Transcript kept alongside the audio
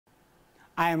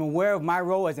I am aware of my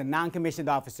role as a non-commissioned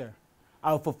officer.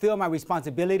 I will fulfill my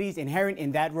responsibilities inherent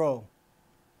in that role.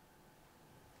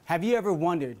 Have you ever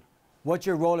wondered what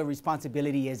your role or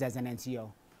responsibility is as an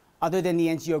NCO? Other than the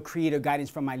NCO creed or guidance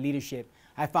from my leadership,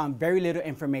 I found very little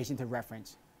information to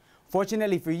reference.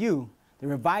 Fortunately for you, the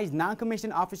revised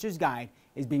Non-Commissioned Officer's Guide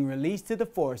is being released to the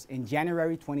force in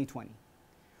January 2020.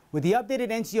 With the updated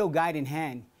NCO Guide in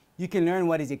hand, you can learn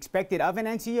what is expected of an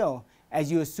NCO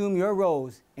as you assume your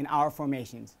roles in our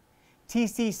formations.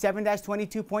 TC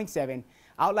 7-22.7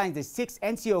 outlines the 6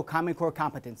 NCO Common Core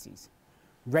competencies: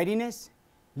 readiness,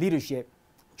 leadership,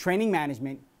 training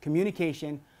management,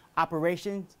 communication,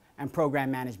 operations, and program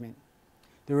management.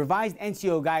 The revised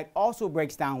NCO Guide also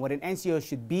breaks down what an NCO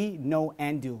should be, know,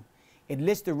 and do. It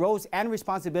lists the roles and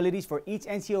responsibilities for each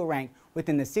NCO rank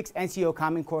within the 6 NCO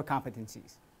Common Core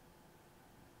competencies.